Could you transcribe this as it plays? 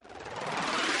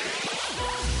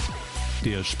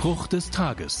Der Spruch des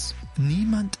Tages.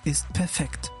 Niemand ist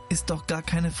perfekt. Ist doch gar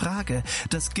keine Frage.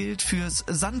 Das gilt fürs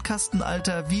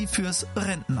Sandkastenalter wie fürs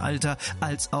Rentenalter,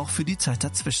 als auch für die Zeit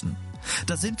dazwischen.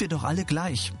 Da sind wir doch alle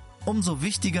gleich. Umso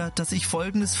wichtiger, dass ich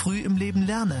Folgendes früh im Leben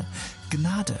lerne: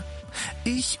 Gnade.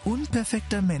 Ich,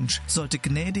 unperfekter Mensch, sollte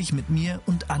gnädig mit mir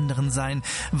und anderen sein,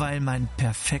 weil mein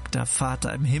perfekter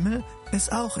Vater im Himmel es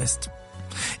auch ist.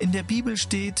 In der Bibel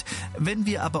steht: Wenn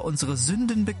wir aber unsere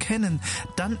Sünden bekennen,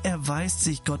 dann erweist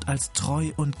sich Gott als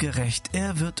treu und gerecht.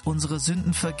 Er wird unsere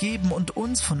Sünden vergeben und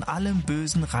uns von allem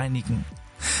Bösen reinigen.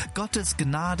 Gottes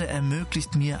Gnade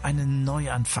ermöglicht mir einen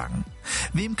Neuanfang.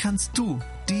 Wem kannst du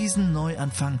diesen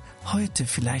Neuanfang heute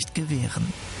vielleicht gewähren?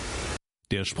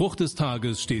 Der Spruch des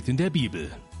Tages steht in der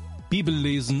Bibel.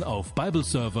 Bibellesen auf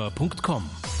bibleserver.com.